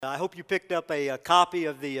I hope you picked up a copy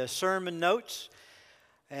of the sermon notes.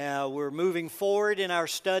 We're moving forward in our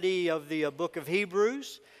study of the book of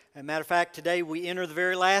Hebrews. As a matter of fact, today we enter the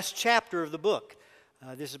very last chapter of the book.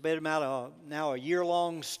 This has been about now a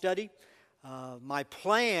year-long study. My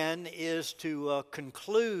plan is to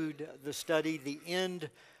conclude the study the end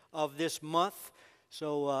of this month.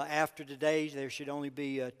 So after today, there should only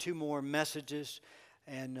be 2 more messages,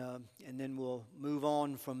 and then we'll move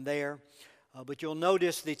on from there. But you'll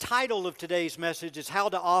notice the title of today's message is How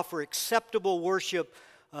to Offer Acceptable Worship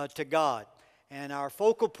to God. And our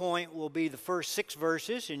focal point will be the first 6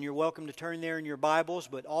 verses, and you're welcome to turn there in your Bibles,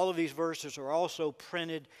 but all of these verses are also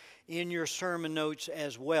printed in your sermon notes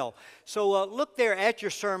as well. So look there at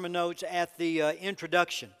your sermon notes at the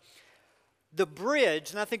introduction. The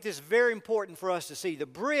bridge, and I think this is very important for us to see, the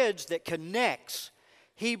bridge that connects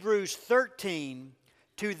Hebrews 13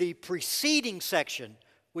 to the preceding section,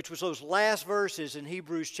 which was those last verses in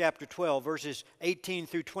Hebrews chapter 12, verses 18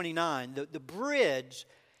 through 29. The bridge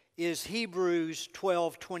is Hebrews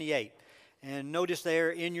 12:28. And notice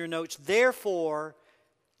there in your notes, therefore,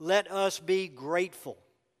 let us be grateful.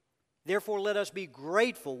 Therefore, let us be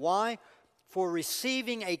grateful. Why? For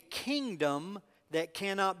receiving a kingdom that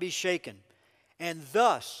cannot be shaken. And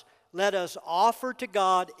thus, let us offer to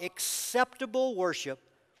God acceptable worship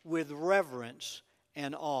with reverence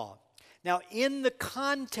and awe. Now, in the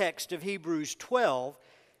context of Hebrews 12,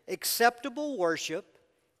 acceptable worship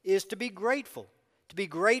is to be grateful. To be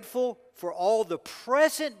grateful for all the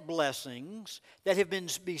present blessings that have been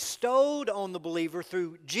bestowed on the believer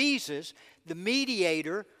through Jesus, the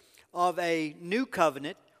mediator of a new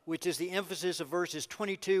covenant, which is the emphasis of verses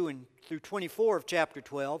 22 and through 24 of chapter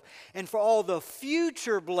 12, and for all the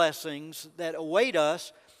future blessings that await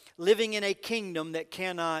us living in a kingdom that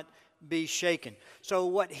cannot be shaken. So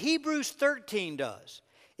what Hebrews 13 does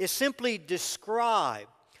is simply describe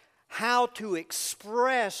how to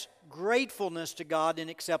express gratefulness to God in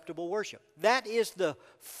acceptable worship. That is the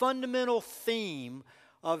fundamental theme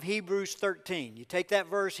of Hebrews 13. You take that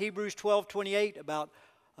verse, Hebrews 12:28, about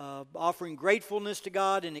offering gratefulness to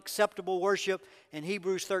God in acceptable worship, and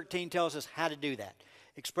Hebrews 13 tells us how to do that.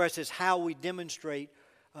 Expresses how we demonstrate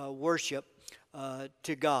worship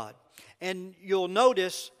to God. And you'll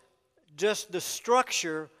notice just the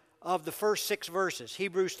structure of the first 6 verses.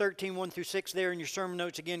 Hebrews 13, 1 through 6 there in your sermon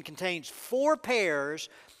notes again contains 4 pairs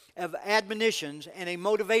of admonitions and a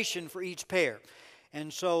motivation for each pair.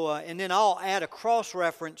 And so, and then I'll add a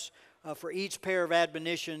cross-reference for each pair of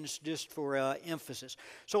admonitions just for emphasis.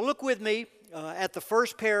 So look with me at the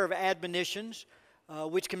first pair of admonitions,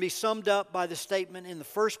 which can be summed up by the statement in the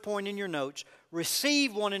first point in your notes,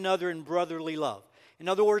 receive one another in brotherly love. In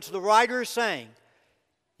other words, the writer is saying,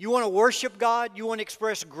 you want to worship God, you want to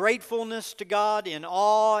express gratefulness to God in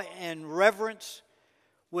awe and reverence,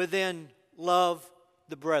 well then love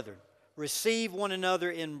the brethren. Receive one another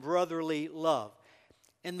in brotherly love.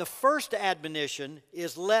 And the first admonition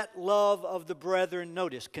is let love of the brethren,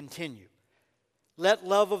 notice, continue. Let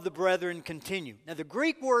love of the brethren continue. Now the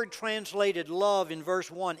Greek word translated love in verse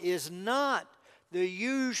 1 is not the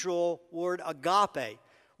usual word agape,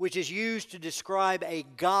 which is used to describe a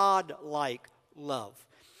God-like love.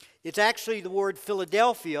 It's actually the word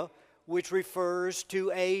Philadelphia, which refers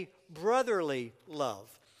to a brotherly love.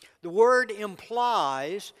 The word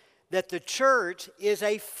implies that the church is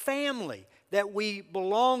a family that we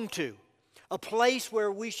belong to, a place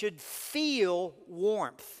where we should feel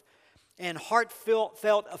warmth and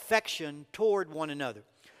heartfelt affection toward one another.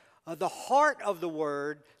 The heart of the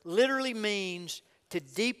word literally means to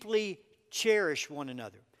deeply cherish one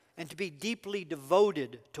another and to be deeply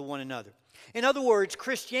devoted to one another. In other words,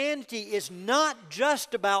 Christianity is not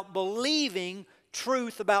just about believing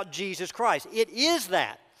truth about Jesus Christ. It is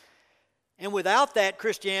that. And without that,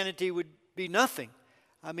 Christianity would be nothing.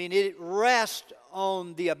 I mean, it rests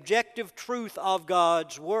on the objective truth of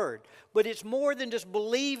God's Word. But it's more than just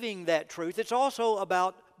believing that truth. It's also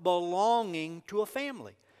about belonging to a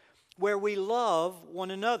family where we love one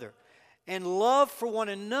another. And love for one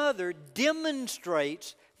another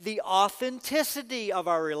demonstrates the authenticity of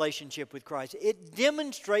our relationship with Christ. It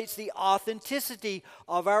demonstrates the authenticity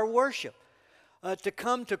of our worship. To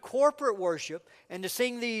come to corporate worship and to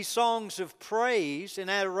sing these songs of praise and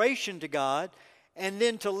adoration to God, and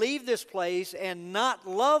then to leave this place and not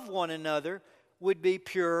love one another would be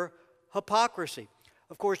pure hypocrisy.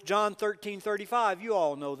 Of course, John 13:35, you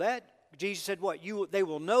all know that. Jesus said what? They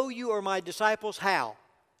will know you are my disciples. How?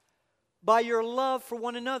 By your love for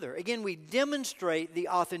one another. Again, we demonstrate the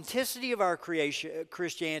authenticity of our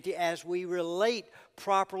Christianity as we relate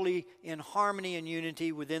properly in harmony and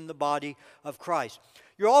unity within the body of Christ.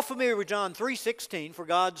 You're all familiar with John 3:16, for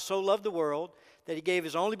God so loved the world that he gave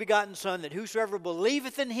his only begotten Son, that whosoever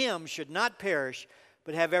believeth in him should not perish,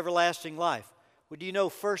 but have everlasting life. Well, do you know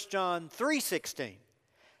 1 John 3:16?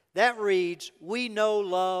 That reads, we know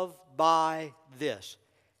love by this,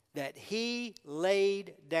 that he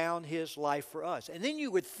laid down his life for us. And then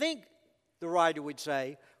you would think the writer would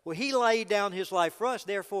say, well, he laid down his life for us,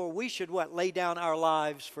 therefore we should what? Lay down our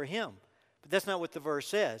lives for him. But that's not what the verse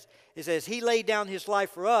says. It says he laid down his life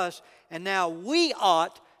for us, and now we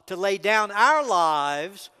ought to lay down our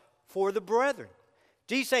lives for the brethren.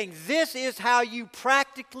 Jesus saying, this is how you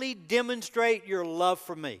practically demonstrate your love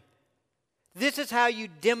for me. This is how you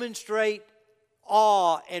demonstrate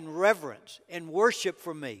awe and reverence and worship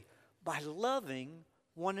for me, by loving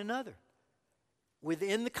one another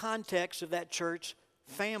within the context of that church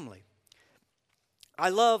family. I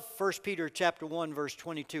love 1 Peter chapter 1, verse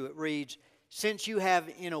 22. It reads, since you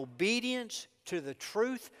have in obedience to the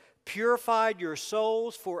truth purified your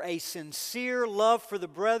souls for a sincere love for the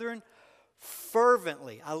brethren,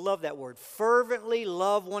 fervently, I love that word, fervently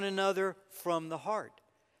love one another from the heart.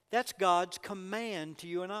 That's God's command to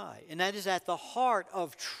you and I. And that is at the heart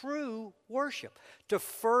of true worship, to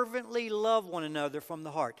fervently love one another from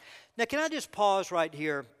the heart. Now, can I just pause right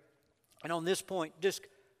here and on this point just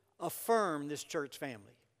affirm this church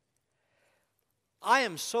family? I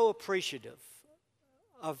am so appreciative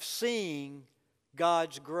of seeing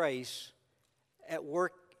God's grace at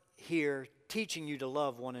work here, teaching you to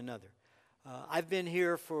love one another. I've been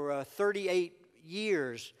here for 38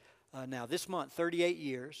 years now. This month, 38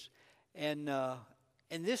 years. And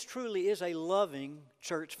this truly is a loving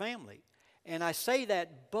church family. And I say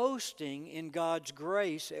that boasting in God's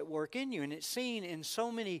grace at work in you. And it's seen in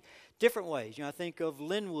so many different ways. You know, I think of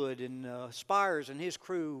Linwood and Spires and his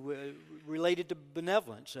crew related to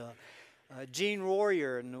benevolence. Gene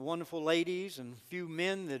Royer and the wonderful ladies and a few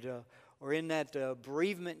men that are in that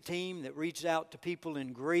bereavement team that reaches out to people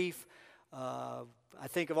in grief. I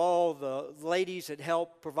think of all the ladies that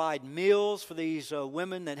help provide meals for these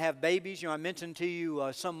women that have babies. You know, I mentioned to you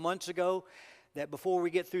some months ago that before we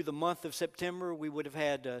get through the month of September, we would have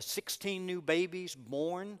had 16 new babies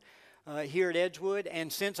born here at Edgewood.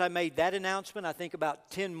 And since I made that announcement, I think about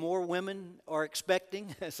 10 more women are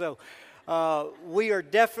expecting. So we are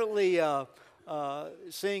definitely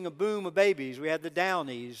seeing a boom of babies. We had the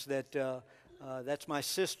Downeys that's my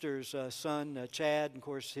sister's son, Chad, and of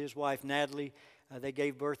course his wife, Natalie. They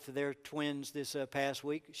gave birth to their twins this past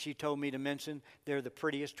week. She told me to mention they're the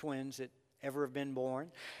prettiest twins that ever have been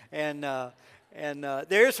born. And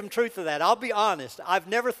there is some truth to that. I'll be honest. I've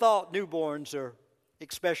never thought newborns are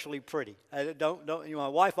especially pretty. My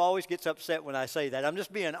wife always gets upset when I say that. I'm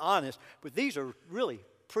just being honest. But these are really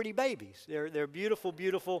pretty babies. They're beautiful,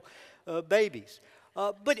 beautiful babies.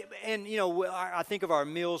 I think of our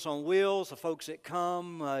Meals on Wheels, the folks that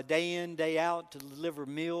come day in, day out to deliver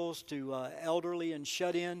meals to elderly and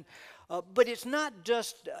shut in. But it's not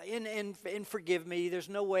just, and forgive me, there's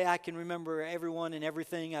no way I can remember everyone and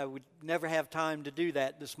everything. I would never have time to do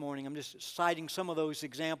that this morning. I'm just citing some of those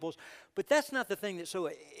examples. But that's not the thing that so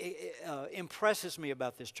impresses me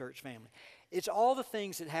about this church family. It's all the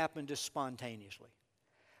things that happen just spontaneously.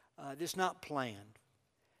 That's not planned,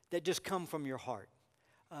 that just come from your heart.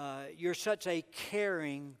 You're such a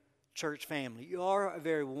caring church family. You are a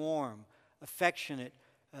very warm, affectionate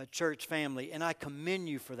church family, and I commend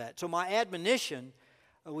you for that. So my admonition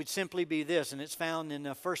would simply be this, and it's found in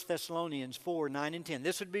 1 Thessalonians 4, 9 and 10.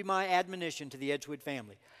 This would be my admonition to the Edgewood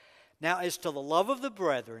family. Now, as to the love of the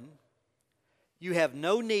brethren, you have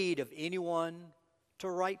no need of anyone to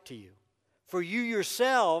write to you, for you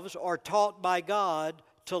yourselves are taught by God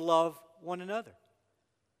to love one another.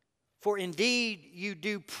 For indeed you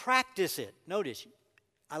do practice it. Notice,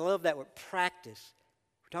 I love that word, practice.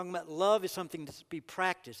 We're talking about love is something to be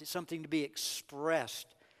practiced. It's something to be expressed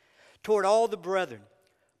toward all the brethren.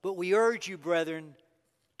 But we urge you, brethren,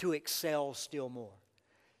 to excel still more.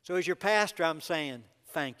 So as your pastor, I'm saying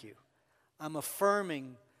thank you. I'm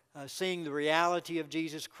affirming seeing the reality of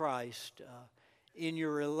Jesus Christ in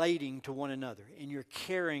your relating to one another, in your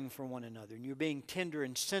caring for one another, and you're being tender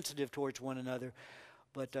and sensitive towards one another.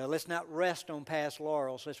 But let's not rest on past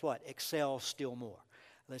laurels. Let's what? Excel still more.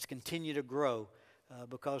 Let's continue to grow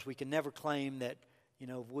because we can never claim that,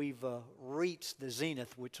 we've reached the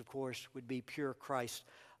zenith, which of course would be pure Christ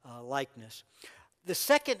likeness. The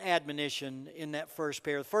second admonition in that first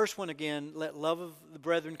pair, the first one again, let love of the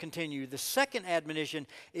brethren continue. The second admonition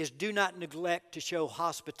is do not neglect to show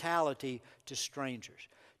hospitality to strangers.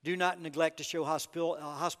 Do not neglect to show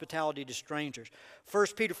hospitality to strangers. 1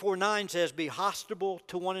 Peter 4:9 says, be hospitable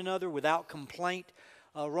to one another without complaint.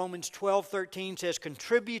 Romans 12:13 says,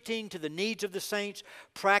 contributing to the needs of the saints,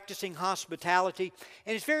 practicing hospitality.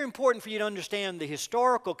 And it's very important for you to understand the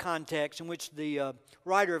historical context in which the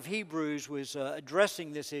writer of Hebrews was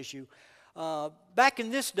addressing this issue. Back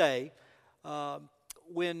in this day,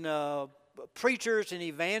 when preachers and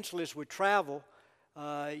evangelists would travel,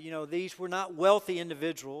 these were not wealthy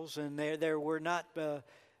individuals, and there were not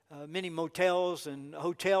many motels and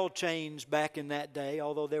hotel chains back in that day,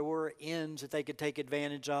 although there were inns that they could take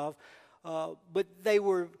advantage of. But they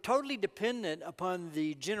were totally dependent upon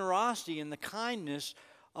the generosity and the kindness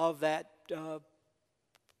of that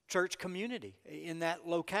church community in that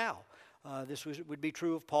locale. This would be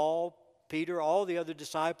true of Paul, Peter, all the other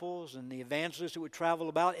disciples, and the evangelists that would travel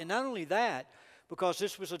about. And not only that, because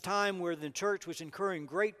this was a time where the church was incurring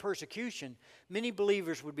great persecution, many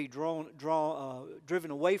believers would be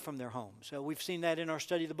driven away from their homes. We've seen that in our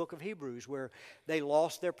study of the book of Hebrews, where they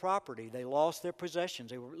lost their property, they lost their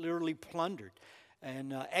possessions, they were literally plundered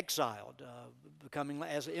and exiled, becoming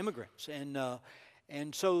as immigrants.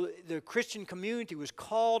 And so the Christian community was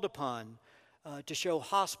called upon to show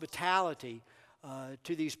hospitality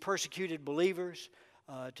to these persecuted believers,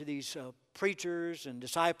 to these preachers and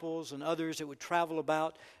disciples and others that would travel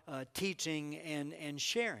about teaching and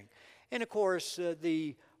sharing. And of course,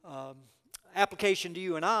 the application to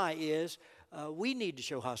you and I is we need to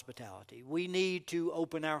show hospitality. We need to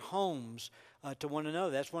open our homes to one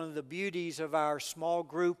another. That's one of the beauties of our small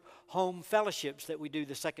group home fellowships that we do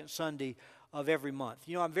the second Sunday of every month.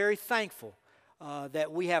 I'm very thankful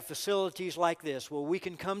that we have facilities like this where we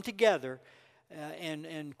can come together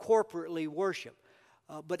and corporately worship.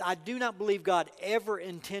 But I do not believe God ever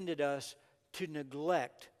intended us to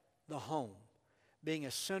neglect the home being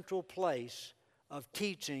a central place of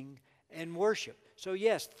teaching and worship. So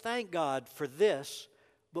yes, thank God for this,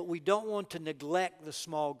 but we don't want to neglect the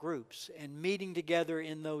small groups and meeting together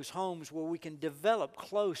in those homes where we can develop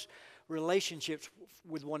close relationships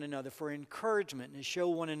with one another for encouragement and show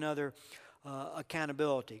one another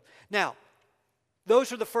accountability. Now,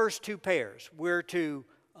 those are the first two pairs. We're to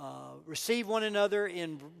receive one another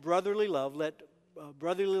in brotherly love. Let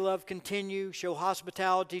brotherly love continue. Show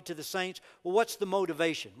hospitality to the saints. Well, what's the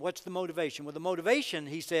motivation? What's the motivation? Well, the motivation,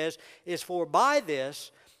 he says, is for by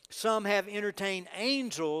this some have entertained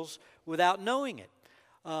angels without knowing it.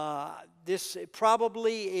 This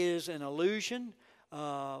probably is an allusion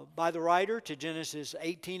by the writer to Genesis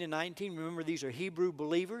 18 and 19. Remember, these are Hebrew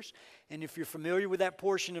believers. And if you're familiar with that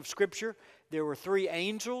portion of Scripture, there were three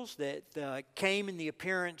angels that came in the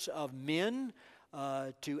appearance of men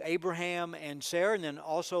to Abraham and Sarah, and then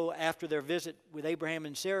also after their visit with Abraham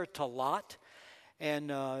and Sarah to Lot.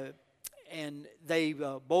 And they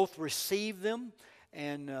both received them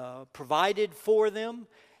and provided for them.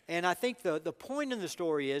 And I think the point in the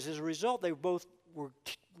story is, as a result, they both were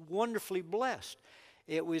wonderfully blessed.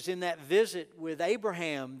 It was in that visit with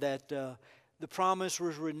Abraham that the promise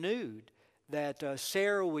was renewed, that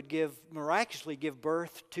Sarah would miraculously give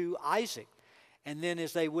birth to Isaac. And then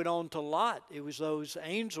as they went on to Lot, it was those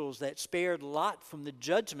angels that spared Lot from the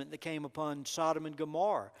judgment that came upon Sodom and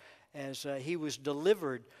Gomorrah as he was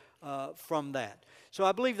delivered from that. So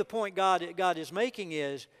I believe the point God is making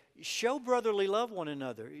is show brotherly love one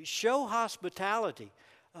another. Show hospitality.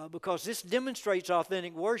 Because this demonstrates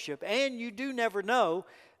authentic worship, and you do never know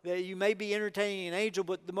that you may be entertaining an angel,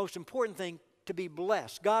 but the most important thing, to be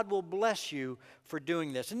blessed. God will bless you for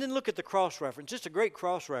doing this. And then look at the cross-reference. It's a great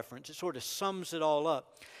cross-reference. It sort of sums it all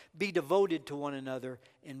up. Be devoted to one another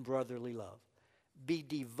in brotherly love. Be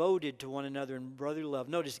devoted to one another in brotherly love.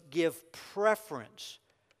 Notice, give preference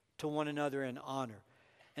to one another in honor.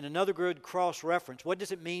 And another good cross-reference. What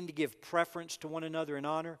does it mean to give preference to one another in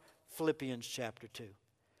honor? Philippians chapter 2. It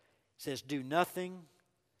says, do nothing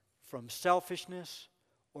from selfishness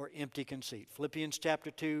or empty conceit. Philippians chapter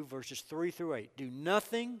 2, verses 3 through 8. Do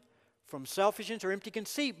nothing from selfishness or empty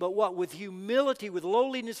conceit, but what? With humility, with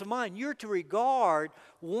lowliness of mind. You're to regard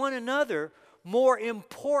one another more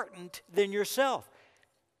important than yourself.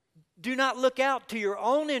 Do not look out to your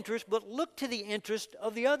own interest, but look to the interest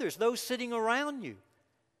of the others, those sitting around you.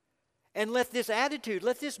 And let this attitude,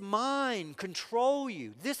 let this mind control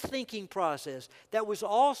you, this thinking process that was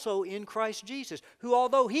also in Christ Jesus, who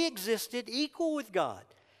although he existed equal with God,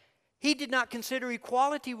 he did not consider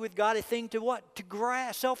equality with God a thing to what? To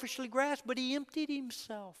grasp, selfishly grasp, but he emptied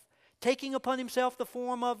himself, taking upon himself the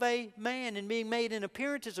form of a man and being made in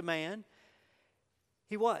appearance as a man.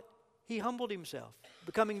 He what? He humbled himself,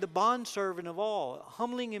 becoming the bondservant of all,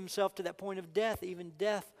 humbling himself to that point of death, even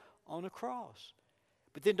death on a cross.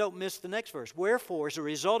 But then don't miss the next verse. Wherefore, as a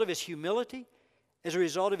result of his humility, as a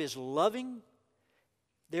result of his loving,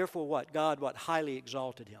 Therefore what? God what? Highly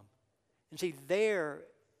exalted him. And see, there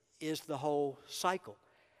is the whole cycle.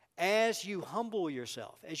 As you humble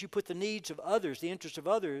yourself, as you put the needs of others, the interests of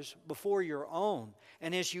others before your own,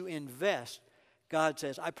 and as you invest, God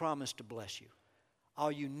says, I promise to bless you.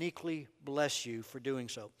 I'll uniquely bless you for doing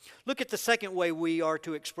so. Look at the second way we are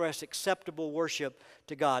to express acceptable worship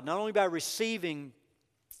to God. Not only by receiving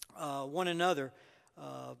one another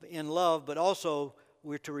in love, but also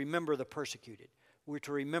we're to remember the persecuted. We're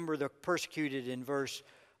to remember the persecuted in verse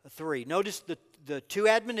 3. Notice the two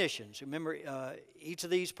admonitions. Remember, each of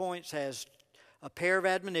these points has a pair of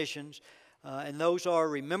admonitions, and those are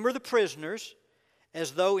remember the prisoners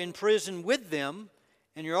as though in prison with them,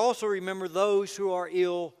 and you also remember those who are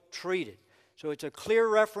ill-treated. So it's a clear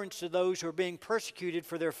reference to those who are being persecuted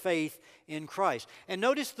for their faith in Christ. And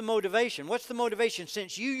notice the motivation. What's the motivation?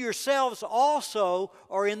 Since you yourselves also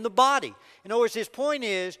are in the body. In other words, his point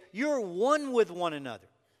is you're one with one another.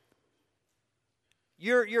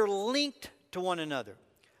 You're linked to one another.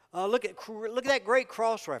 Look at that great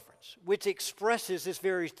cross reference, which expresses this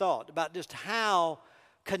very thought about just how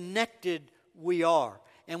connected we are.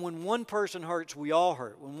 And when one person hurts, we all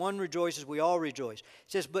hurt. When one rejoices, we all rejoice. It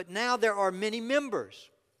says, but now there are many members.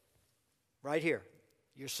 Right here.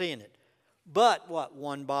 You're seeing it. But what?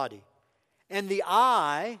 One body. And the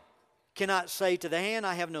eye cannot say to the hand,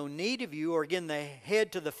 I have no need of you, or again, the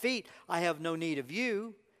head to the feet, I have no need of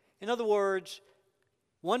you. In other words,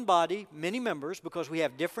 one body, many members, because we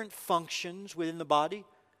have different functions within the body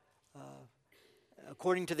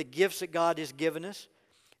according to the gifts that God has given us.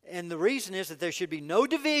 And the reason is that there should be no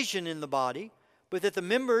division in the body, but that the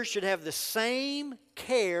members should have the same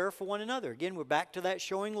care for one another. Again, we're back to that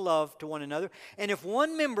showing love to one another. And if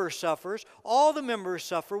one member suffers, all the members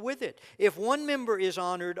suffer with it. If one member is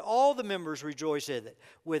honored, all the members rejoice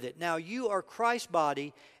with it. Now you are Christ's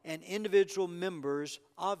body and individual members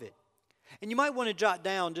of it. And you might want to jot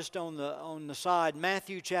down just on the side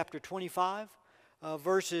Matthew chapter 25,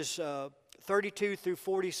 verses 32 through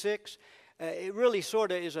 46. It really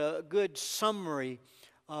sort of is a good summary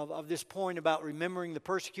of this point about remembering the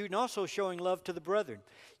persecuted and also showing love to the brethren.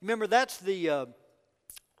 Remember, that's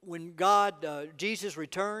when Jesus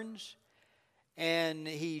returns and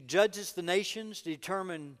he judges the nations to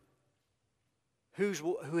determine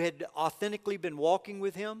who had authentically been walking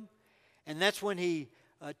with him. And that's when he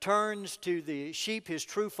turns to the sheep, his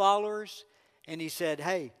true followers, and he said,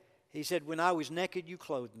 when I was naked, you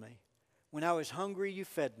clothed me. When I was hungry, you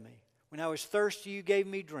fed me. When I was thirsty, you gave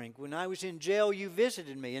me drink. When I was in jail, you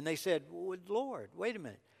visited me. And they said, well, Lord, wait a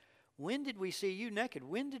minute. When did we see you naked?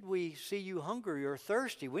 When did we see you hungry or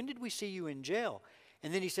thirsty? When did we see you in jail?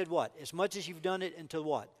 And then he said what? As much as you've done it unto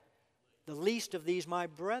what? The least of these my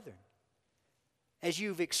brethren. As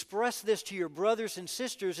you've expressed this to your brothers and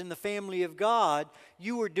sisters in the family of God,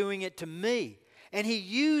 you are doing it to me. And he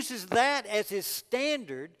uses that as his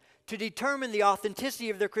standard to determine the authenticity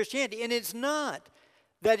of their Christianity. And it's not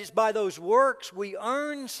that it's by those works we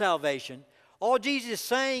earn salvation. All Jesus is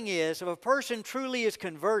saying is, if a person truly is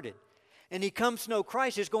converted and he comes to know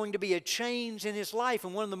Christ, there's going to be a change in his life.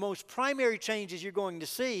 And one of the most primary changes you're going to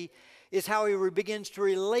see is how he begins to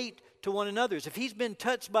relate to one another. If he's been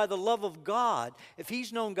touched by the love of God, if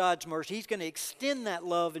he's known God's mercy, he's going to extend that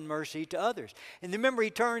love and mercy to others. And remember,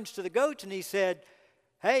 he turns to the goats and he said,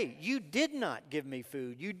 hey, you did not give me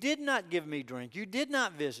food. You did not give me drink. You did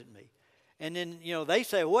not visit me. And then, they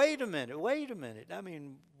say, wait a minute. I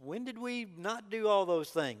mean, when did we not do all those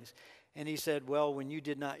things? And he said, well, when you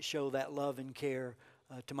did not show that love and care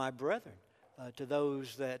to my brethren, to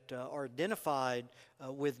those that are identified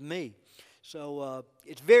with me. So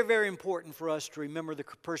it's very, very important for us to remember the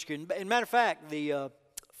persecuted. And matter of fact, the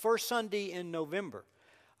first Sunday in November,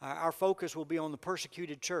 our focus will be on the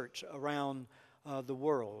persecuted church around the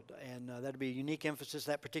world. And that'll be a unique emphasis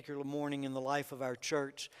that particular morning in the life of our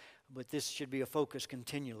church. But this should be a focus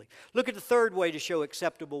continually. Look at the third way to show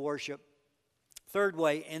acceptable worship. Third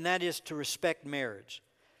way, and that is to respect marriage.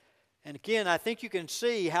 And again, I think you can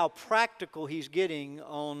see how practical he's getting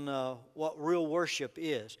on what real worship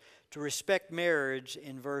is. To respect marriage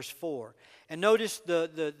in verse 4. And notice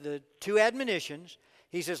the two admonitions.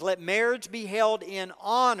 He says, let marriage be held in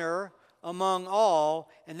honor among all.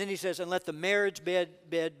 And then he says, and let the marriage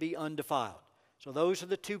bed be undefiled. So those are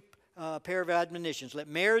the two pair of admonitions. Let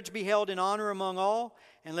marriage be held in honor among all,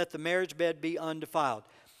 and let the marriage bed be undefiled.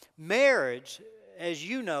 Marriage, as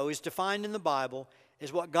you know, is defined in the Bible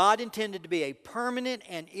as what God intended to be a permanent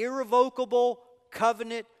and irrevocable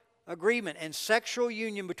covenant agreement and sexual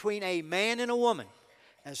union between a man and a woman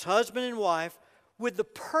as husband and wife with the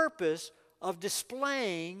purpose of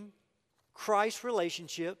displaying Christ's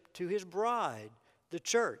relationship to his bride, the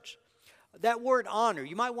church. That word honor,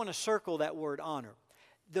 you might want to circle that word honor.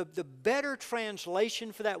 The better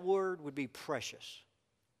translation for that word would be precious.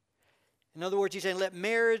 In other words, he's saying, let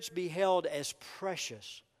marriage be held as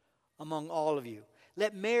precious among all of you.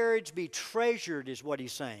 Let marriage be treasured, is what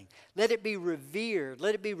he's saying. Let it be revered.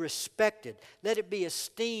 Let it be respected. Let it be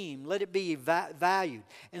esteemed. Let it be valued.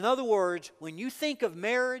 In other words, when you think of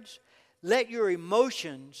marriage, let your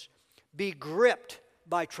emotions be gripped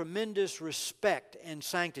by tremendous respect and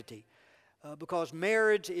sanctity. Because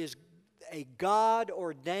marriage is a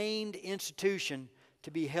God-ordained institution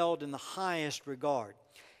to be held in the highest regard.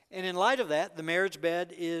 And in light of that, the marriage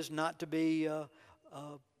bed is not to be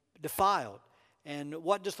defiled. And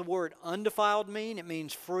what does the word undefiled mean? It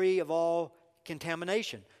means free of all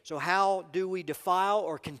contamination. So how do we defile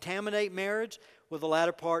or contaminate marriage? Well, the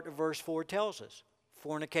latter part of verse 4 tells us.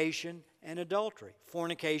 Fornication and adultery.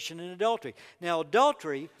 Fornication and adultery. Now,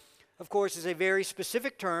 adultery, of course, is a very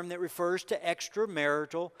specific term that refers to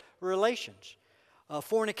extramarital relations.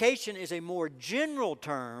 Fornication is a more general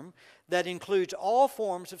term that includes all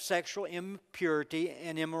forms of sexual impurity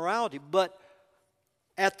and immorality. But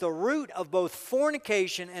at the root of both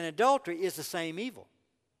fornication and adultery is the same evil.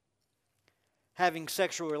 Having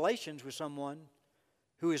sexual relations with someone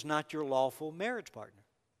who is not your lawful marriage partner.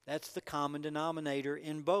 That's the common denominator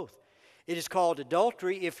in both. It is called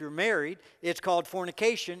adultery if you're married. It's called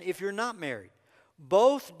fornication if you're not married.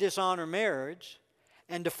 Both dishonor marriage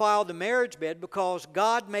and defile the marriage bed because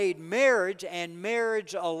God made marriage and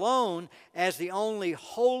marriage alone as the only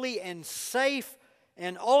holy and safe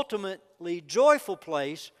and ultimately joyful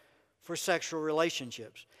place for sexual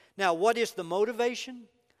relationships. Now, what is the motivation?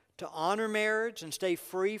 To honor marriage and stay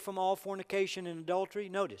free from all fornication and adultery?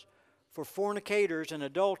 Notice, for fornicators and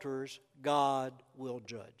adulterers, God will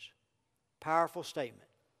judge. Powerful statement.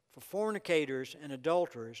 For fornicators and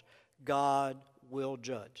adulterers, God will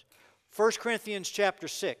judge. 1 Corinthians chapter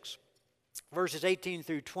 6, verses 18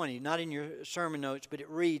 through 20, not in your sermon notes, but it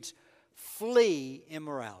reads, flee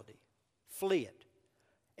immorality. Flee it.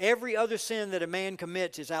 Every other sin that a man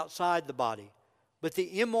commits is outside the body, but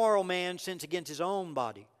the immoral man sins against his own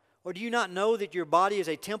body. Or do you not know that your body is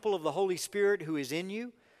a temple of the Holy Spirit who is in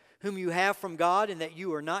you, whom you have from God, and that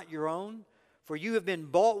you are not your own? For you have been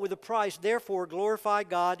bought with a price, therefore glorify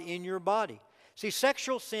God in your body. See,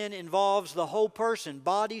 sexual sin involves the whole person,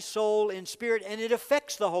 body, soul, and spirit, and it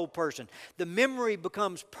affects the whole person. The memory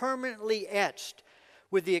becomes permanently etched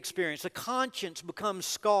with the experience. The conscience becomes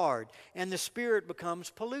scarred, and the spirit becomes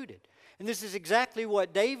polluted. And this is exactly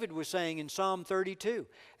what David was saying in Psalm 32.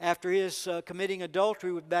 After his committing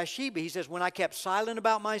adultery with Bathsheba, he says, when I kept silent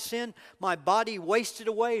about my sin, my body wasted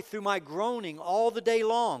away through my groaning all the day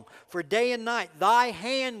long. For day and night thy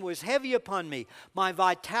hand was heavy upon me. My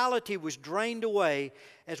vitality was drained away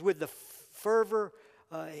as with the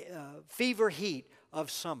fever heat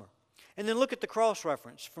of summer. And then look at the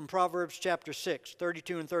cross-reference from Proverbs chapter 6,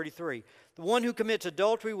 32 and 33. The one who commits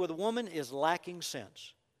adultery with a woman is lacking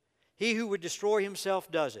sense. He who would destroy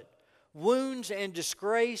himself does it. Wounds and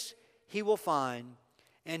disgrace he will find,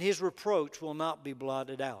 and his reproach will not be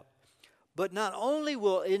blotted out. But not only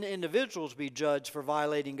will individuals be judged for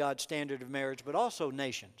violating God's standard of marriage, but also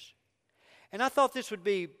nations. And I thought this would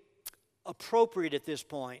be appropriate at this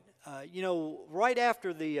point. Right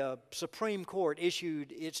after the Supreme Court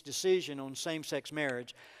issued its decision on same-sex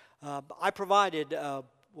marriage, I provided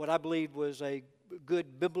what I believed was a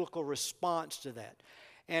good biblical response to that.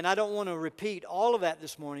 And I don't want to repeat all of that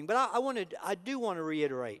this morning, but I do want to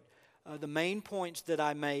reiterate the main points that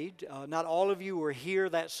I made. Not all of you were here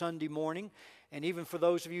that Sunday morning, and even for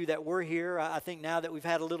those of you that were here, I think now that we've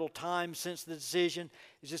had a little time since the decision,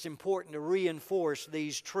 it's just important to reinforce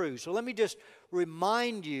these truths. So let me just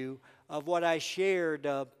remind you of what I shared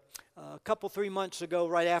a couple, 3 months ago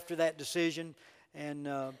right after that decision, and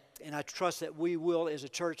I trust that we will, as a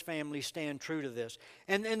church family, stand true to this.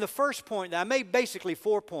 And the first point, I made basically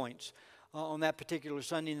 4 points on that particular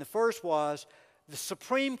Sunday. And the first was the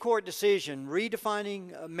Supreme Court decision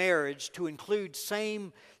redefining marriage to include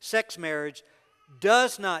same-sex marriage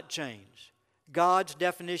does not change God's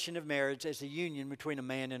definition of marriage as a union between a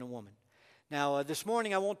man and a woman. Now, this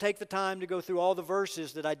morning I won't take the time to go through all the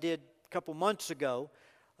verses that I did a couple months ago.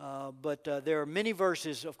 But there are many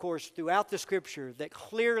verses, of course, throughout the Scripture that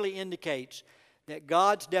clearly indicates that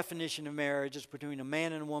God's definition of marriage is between a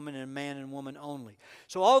man and a woman and a man and woman only.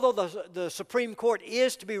 So although the Supreme Court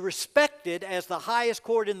is to be respected as the highest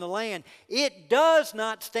court in the land, it does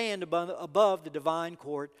not stand above the divine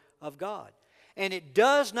court of God. And it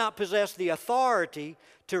does not possess the authority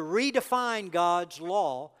to redefine God's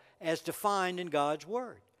law as defined in God's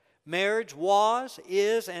Word. Marriage was,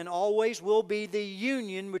 is, and always will be the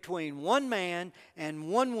union between one man and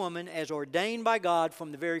one woman as ordained by God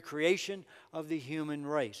from the very creation of the human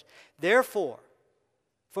race. Therefore,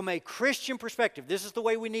 from a Christian perspective, this is the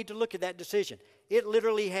way we need to look at that decision. It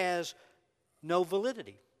literally has no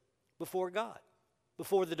validity before God,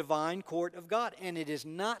 before the divine court of God, and it is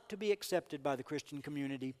not to be accepted by the Christian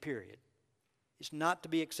community, period. It's not to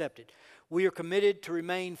be accepted. We are committed to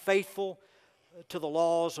remain faithful to the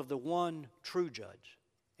laws of the one true judge,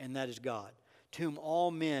 and that is God, to whom all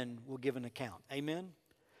men will give an account. Amen?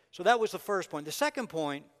 So that was the first point. The second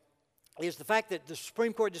point is the fact that the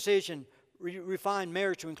Supreme Court decision refined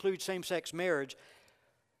marriage to include same-sex marriage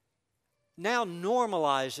now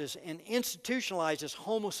normalizes and institutionalizes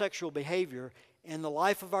homosexual behavior in the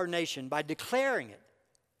life of our nation by declaring it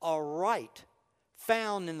a right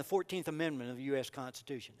found in the 14th Amendment of the U.S.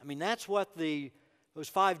 Constitution. I mean, that's what those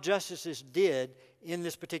 5 justices did in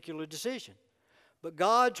this particular decision. But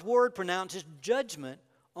God's Word pronounces judgment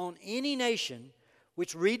on any nation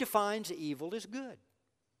which redefines evil as good,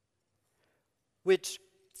 which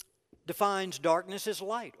defines darkness as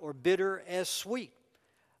light or bitter as sweet.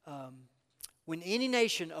 When any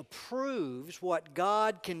nation approves what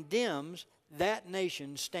God condemns, that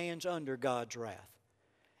nation stands under God's wrath.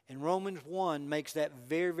 And Romans 1 makes that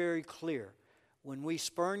very, very clear. When we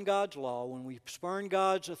spurn God's law, when we spurn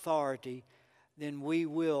God's authority, then we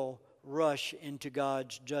will rush into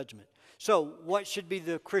God's judgment. So what should be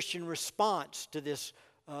the Christian response to this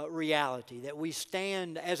reality, that we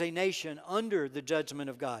stand as a nation under the judgment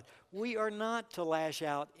of God? We are not to lash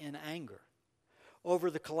out in anger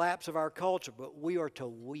over the collapse of our culture, but we are to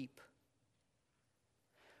weep.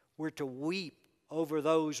 We're to weep over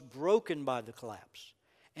those broken by the collapse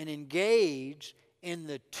and engage in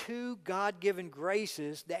the 2 God-given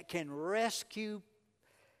graces that can rescue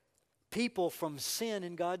people from sin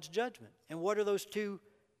and God's judgment. And what are those 2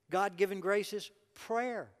 God-given graces?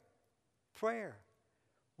 Prayer. Prayer.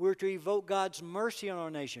 We're to evoke God's mercy on our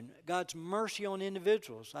nation, God's mercy on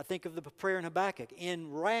individuals. I think of the prayer in Habakkuk.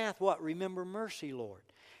 In wrath, what? Remember mercy, Lord.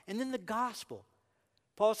 And then the gospel.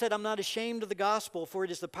 Paul said, I'm not ashamed of the gospel, for it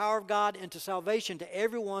is the power of God unto salvation to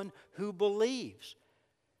everyone who believes.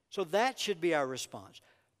 So that should be our response.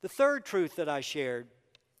 The third truth that I shared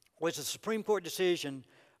was the Supreme Court decision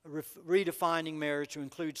redefining marriage to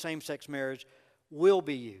include same-sex marriage will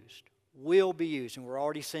be used, and we're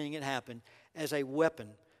already seeing it happen, as a weapon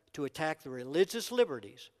to attack the religious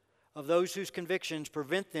liberties of those whose convictions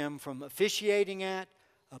prevent them from officiating at,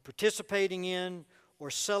 participating in, or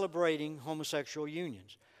celebrating homosexual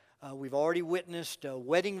unions. We've already witnessed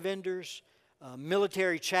wedding vendors,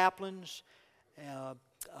 military chaplains,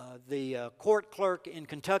 the court clerk in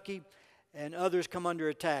Kentucky, and others come under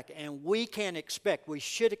attack. And we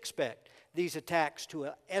should expect these attacks to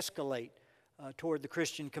escalate toward the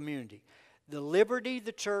Christian community. The liberty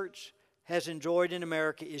the church has enjoyed in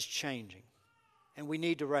America is changing, and we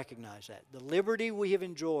need to recognize that. The liberty we have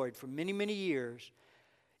enjoyed for many, many years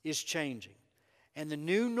is changing, and the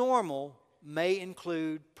new normal may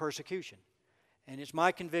include persecution. And it's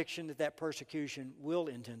my conviction that that persecution will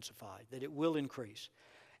intensify, that it will increase.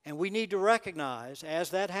 And we need to recognize,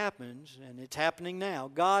 as that happens, and it's happening now,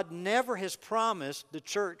 God never has promised the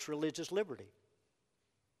church religious liberty.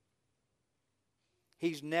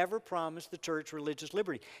 He's never promised the church religious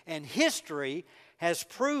liberty. And history has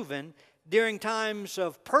proven during times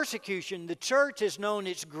of persecution, the church has known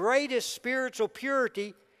its greatest spiritual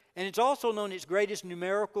purity, and it's also known its greatest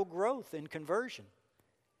numerical growth in conversion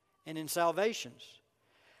and in salvations.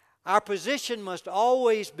 Our position must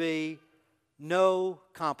always be no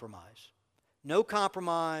compromise. No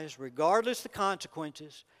compromise, regardless of the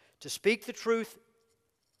consequences, to speak the truth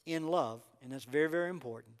in love, and that's very, very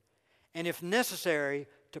important. And if necessary,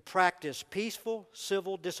 to practice peaceful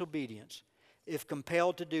civil disobedience if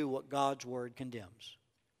compelled to do what God's Word condemns.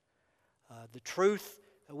 The truth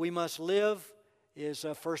that we must live is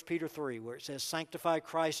 1 Peter 3, where it says, sanctify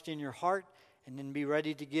Christ in your heart, and then be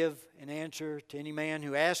ready to give an answer to any man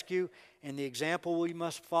who asks you. And the example we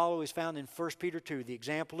must follow is found in 1 Peter 2, the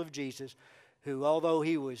example of Jesus, who although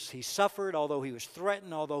he suffered, although he was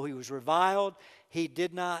threatened, although he was reviled, he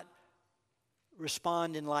did not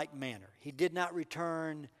respond in like manner. He did not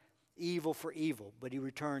return evil for evil, but he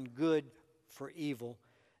returned good for evil,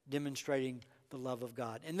 demonstrating the love of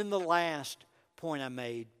God. And then the last point I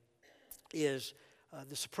made is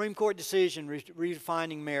the Supreme Court decision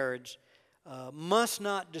redefining marriage must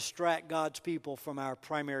not distract God's people from our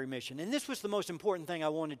primary mission. And this was the most important thing I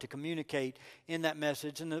wanted to communicate in that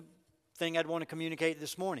message, and the thing I'd want to communicate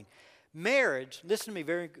this morning. Marriage, listen to me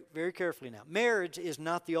very, very carefully now. Marriage is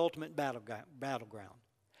not the ultimate battleground.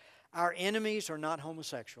 Our enemies are not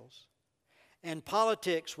homosexuals. And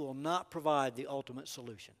politics will not provide the ultimate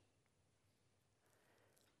solution.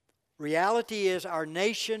 Reality is our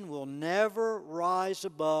nation will never rise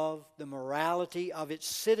above the morality of its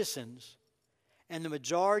citizens, and the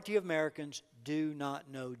majority of Americans do not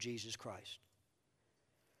know Jesus Christ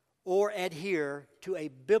or adhere to a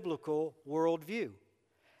biblical worldview.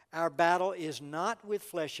 Our battle is not with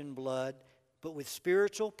flesh and blood, but with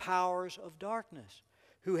spiritual powers of darkness,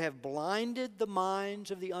 who have blinded the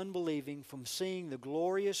minds of the unbelieving from seeing the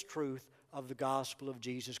glorious truth of the gospel of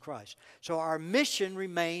Jesus Christ. So our mission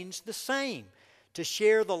remains the same, to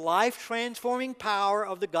share the life-transforming power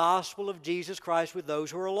of the gospel of Jesus Christ with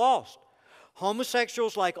those who are lost.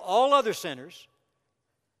 Homosexuals, like all other sinners,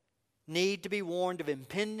 need to be warned of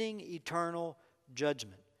impending eternal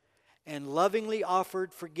judgment and lovingly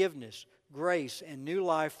offered forgiveness, grace, and new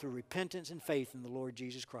life through repentance and faith in the Lord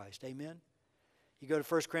Jesus Christ. Amen? You go to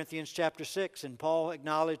 1 Corinthians chapter 6, and Paul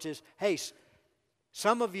acknowledges, hey,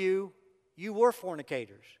 some of you were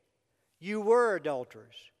fornicators. You were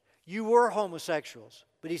adulterers. You were homosexuals.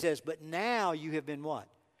 But he says, but now you have been what?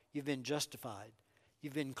 You've been justified.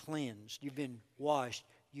 You've been cleansed. You've been washed.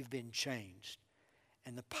 You've been changed.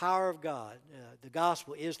 And the power of God, the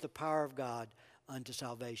gospel is the power of God unto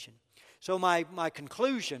salvation. So my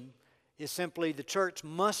conclusion is simply the church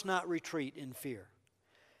must not retreat in fear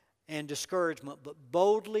and discouragement, but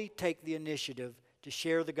boldly take the initiative to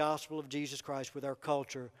share the gospel of Jesus Christ with our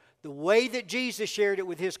culture the way that Jesus shared it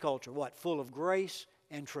with his culture. What? Full of grace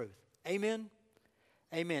and truth. Amen?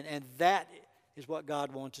 Amen. And that is what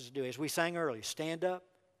God wants us to do. As we sang earlier, stand up,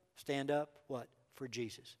 what? For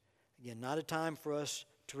Jesus. Again, not a time for us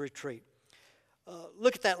to retreat.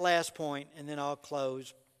 Look at that last point, and then I'll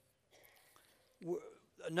close.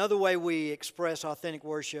 Another way we express authentic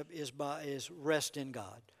worship is rest in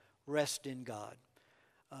God. Rest in God.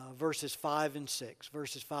 Verses 5 and 6.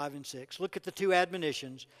 Verses 5 and 6. Look at the two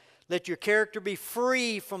admonitions. Let your character be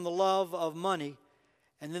free from the love of money.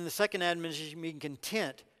 And then the second admonition, be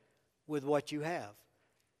content with what you have.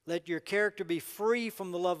 Let your character be free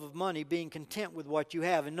from the love of money, being content with what you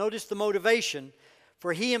have. And notice the motivation.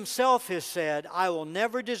 For he himself has said, I will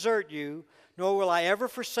never desert you, nor will I ever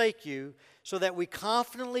forsake you, so that we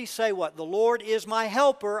confidently say what? The Lord is my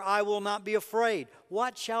helper, I will not be afraid.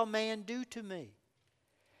 What shall man do to me?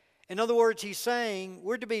 In other words, he's saying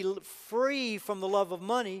we're to be free from the love of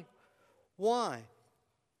money. Why?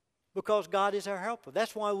 Because God is our helper.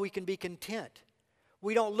 That's why we can be content.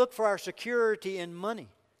 We don't look for our security in money,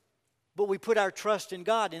 but we put our trust in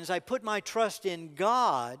God. And as I put my trust in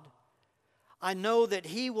God, I know that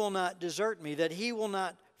he will not desert me, that he will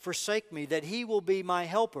not forsake me, that he will be my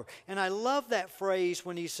helper. And I love that phrase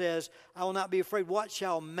when he says, I will not be afraid. What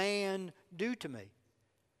shall man do to me?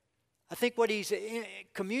 I think what he's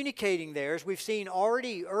communicating there, as we've seen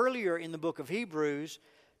already earlier in the book of Hebrews,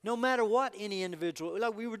 no matter what any individual,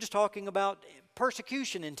 like we were just talking about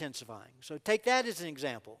persecution intensifying. So take that as an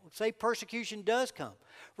example. Say persecution does come.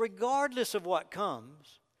 Regardless of what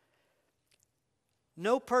comes,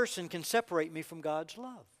 no person can separate me from God's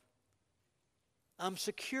love. I'm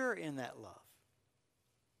secure in that love.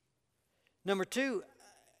 Number two,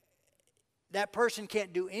 that person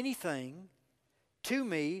can't do anything to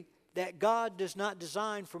me that God does not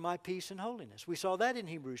design for my peace and holiness. We saw that in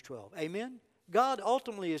Hebrews 12. Amen? God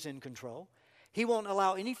ultimately is in control. He won't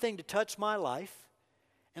allow anything to touch my life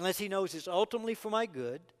unless he knows it's ultimately for my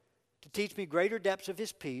good, to teach me greater depths of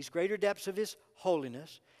his peace, greater depths of his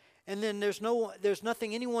holiness. And then there's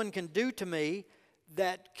nothing anyone can do to me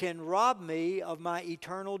that can rob me of my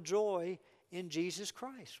eternal joy in Jesus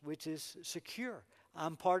Christ, which is secure.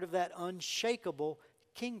 I'm part of that unshakable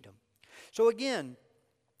kingdom. So again,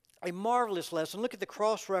 a marvelous lesson. Look at the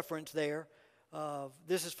cross-reference there.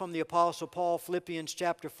 This is from the Apostle Paul, Philippians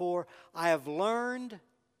chapter 4. I have learned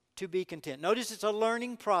to be content. Notice it's a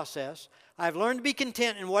learning process. I have learned to be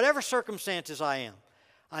content in whatever circumstances I am.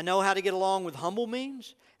 I know how to get along with humble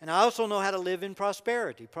means, and I also know how to live in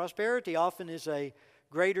prosperity. Prosperity often is a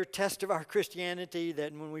greater test of our Christianity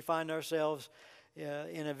than when we find ourselves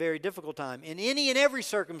in a very difficult time. In any and every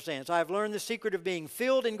circumstance, I have learned the secret of being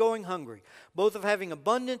filled and going hungry, both of having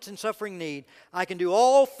abundance and suffering need. I can do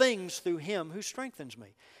all things through him who strengthens me.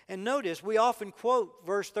 And notice, we often quote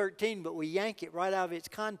verse 13, but we yank it right out of its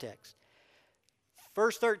context.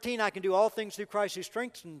 Verse 13, I can do all things through Christ who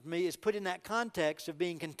strengthens me, is put in that context of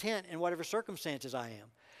being content in whatever circumstances I am.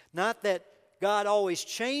 Not that God always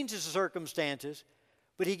changes the circumstances,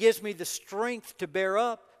 but he gives me the strength to bear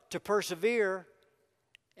up, to persevere,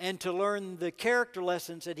 and to learn the character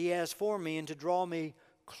lessons that he has for me and to draw me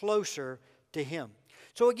closer to him.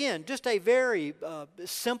 So again, just a very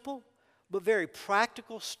simple but very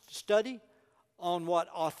practical study on what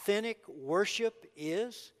authentic worship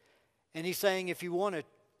is. And he's saying if you want to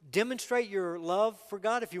demonstrate your love for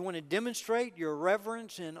God, if you want to demonstrate your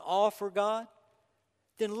reverence and awe for God,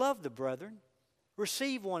 then love the brethren.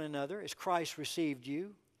 Receive one another as Christ received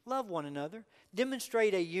you. Love one another.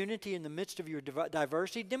 Demonstrate a unity in the midst of your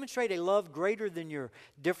diversity. Demonstrate a love greater than your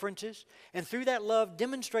differences. And through that love,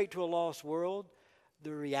 demonstrate to a lost world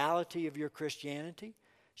the reality of your Christianity.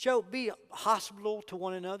 Be hospitable to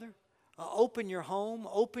one another. Open your home.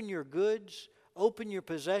 Open your goods. Open your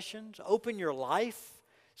possessions. Open your life.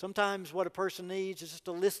 Sometimes what a person needs is just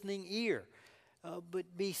a listening ear. But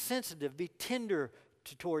be sensitive. Be tender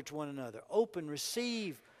towards one another. Open,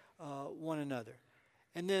 receive one another.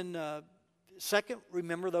 And then second,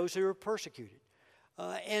 remember those who are persecuted.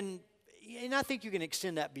 And I think you can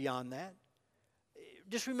extend that beyond that.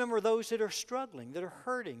 Just remember those that are struggling, that are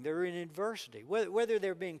hurting, that are in adversity. Whether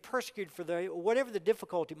they're being persecuted for whatever the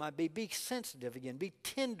difficulty might be sensitive again. Be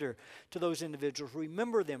tender to those individuals.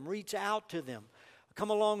 Remember them. Reach out to them. Come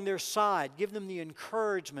along their side. Give them the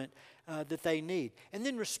encouragement that they need. And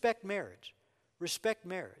then respect marriage. Respect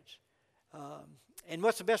marriage. And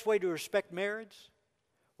what's the best way to respect marriage?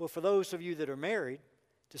 Well, for those of you that are married,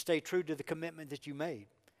 to stay true to the commitment that you made.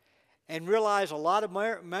 And realize a lot of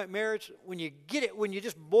marriage, when you get it, when you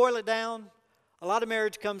just boil it down, a lot of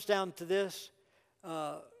marriage comes down to this.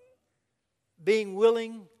 Being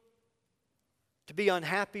willing to be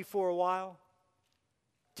unhappy for a while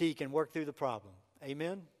till you can work through the problem.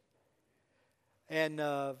 Amen? And,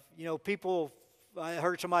 people, I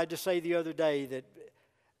heard somebody just say the other day that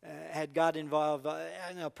had got involved,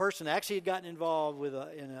 and a person actually had gotten involved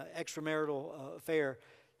in an extramarital affair,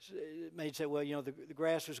 may say, well, the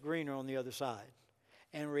grass was greener on the other side.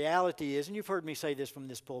 And reality is, and you've heard me say this from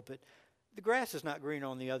this pulpit, the grass is not greener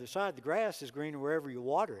on the other side. The grass is greener wherever you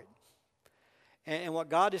water it. And what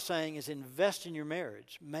God is saying is invest in your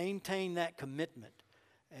marriage. Maintain that commitment.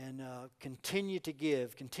 And continue to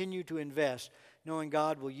give, continue to invest, knowing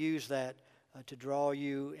God will use that to draw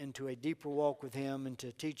you into a deeper walk with Him and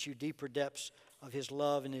to teach you deeper depths of His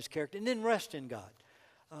love and His character. And then rest in God.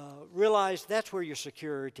 Realize that's where your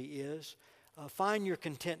security is. Find your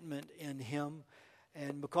contentment in Him.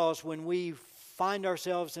 And because when we find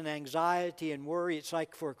ourselves in anxiety and worry, it's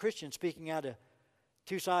like for a Christian speaking out of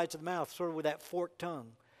two sides of the mouth, sort of with that forked tongue.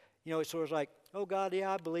 It's sort of like, oh God,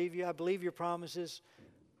 yeah, I believe you. I believe your promises.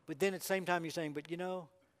 But then at the same time you're saying, but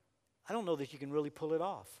I don't know that you can really pull it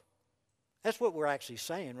off. That's what we're actually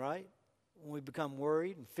saying, right? When we become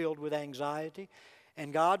worried and filled with anxiety.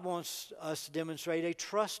 And God wants us to demonstrate a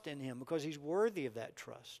trust in Him because He's worthy of that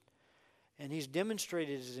trust. And He's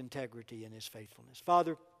demonstrated His integrity and His faithfulness.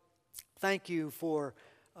 Father, thank you for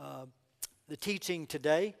the teaching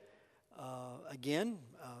today. Again,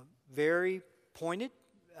 very pointed,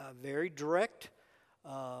 very direct.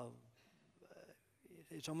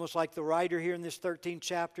 It's almost like the writer here in this 13th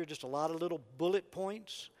chapter, just a lot of little bullet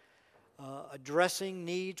points. Addressing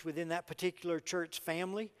needs within that particular church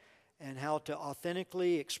family and how to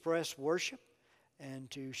authentically express worship and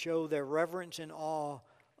to show their reverence and awe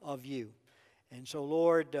of you. And so,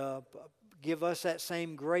 Lord, give us that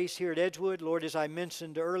same grace here at Edgewood. Lord, as I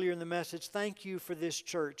mentioned earlier in the message, thank you for this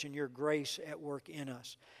church and your grace at work in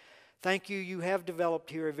us. Thank you, you have developed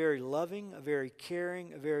here a very loving, a very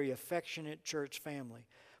caring, a very affectionate church family.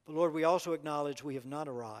 But Lord, we also acknowledge we have not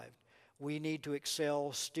arrived. We need to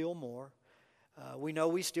excel still more. We know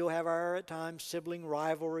we still have our, at times, sibling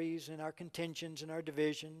rivalries and our contentions and our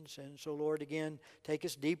divisions. And so, Lord, again, take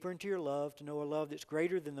us deeper into your love, to know a love that's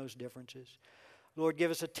greater than those differences. Lord, give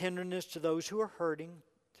us a tenderness to those who are hurting,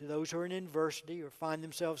 to those who are in adversity or find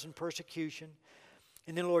themselves in persecution.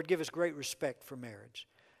 And then, Lord, give us great respect for marriage.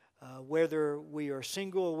 Whether we are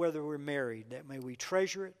single or whether we're married, that may we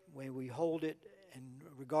treasure it, may we hold it and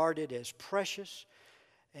regard it as precious.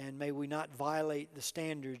 And may we not violate the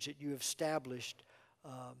standards that you have established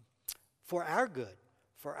for our good,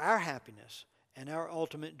 for our happiness, and our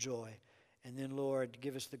ultimate joy. And then, Lord,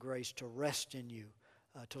 give us the grace to rest in you,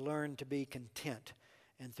 to learn to be content.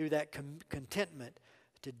 And through that contentment,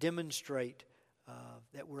 to demonstrate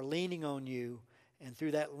that we're leaning on you. And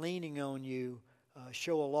through that leaning on you,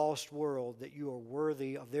 show a lost world that you are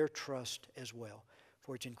worthy of their trust as well.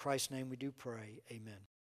 For it's in Christ's name we do pray. Amen.